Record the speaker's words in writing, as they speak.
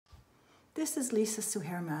This is Lisa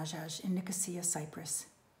Suhair Majaj in Nicosia, Cyprus.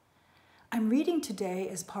 I'm reading today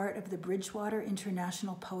as part of the Bridgewater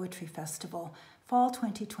International Poetry Festival Fall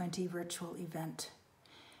 2020 virtual event.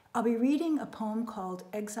 I'll be reading a poem called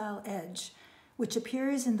Exile Edge, which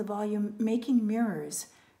appears in the volume Making Mirrors,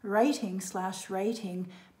 Writing/Writing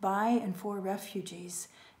by and for Refugees,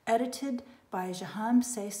 edited by Jaham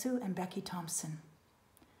Sesu and Becky Thompson.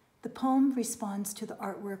 The poem responds to the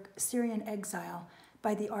artwork Syrian Exile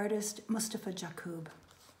by the artist Mustafa Jakub.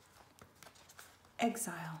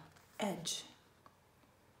 Exile, Edge.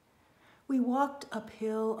 We walked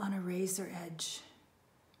uphill on a razor edge.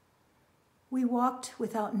 We walked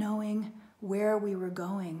without knowing where we were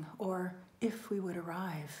going or if we would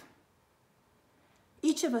arrive.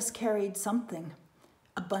 Each of us carried something,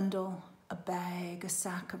 a bundle, a bag, a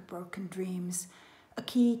sack of broken dreams, a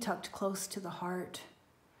key tucked close to the heart,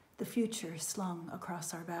 the future slung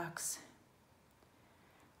across our backs.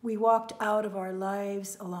 We walked out of our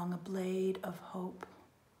lives along a blade of hope.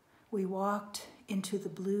 We walked into the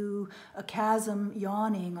blue, a chasm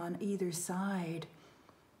yawning on either side.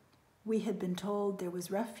 We had been told there was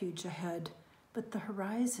refuge ahead, but the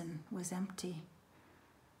horizon was empty.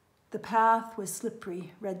 The path was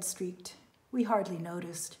slippery, red-streaked. We hardly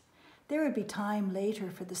noticed. There would be time later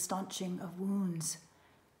for the staunching of wounds,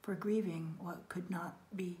 for grieving what could not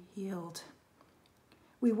be healed.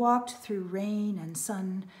 We walked through rain and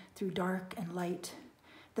sun, through dark and light,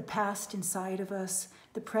 the past inside of us,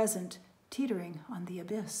 the present teetering on the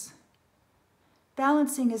abyss.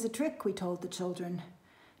 Balancing is a trick, we told the children.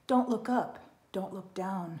 Don't look up, don't look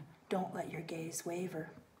down, don't let your gaze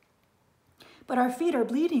waver. But our feet are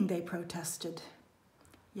bleeding, they protested.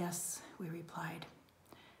 Yes, we replied.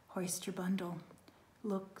 Hoist your bundle,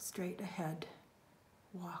 look straight ahead,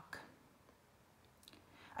 walk.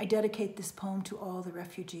 I dedicate this poem to all the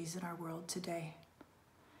refugees in our world today,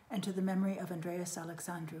 and to the memory of Andreas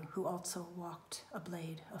Alexandru, who also walked a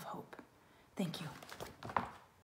blade of hope. Thank you.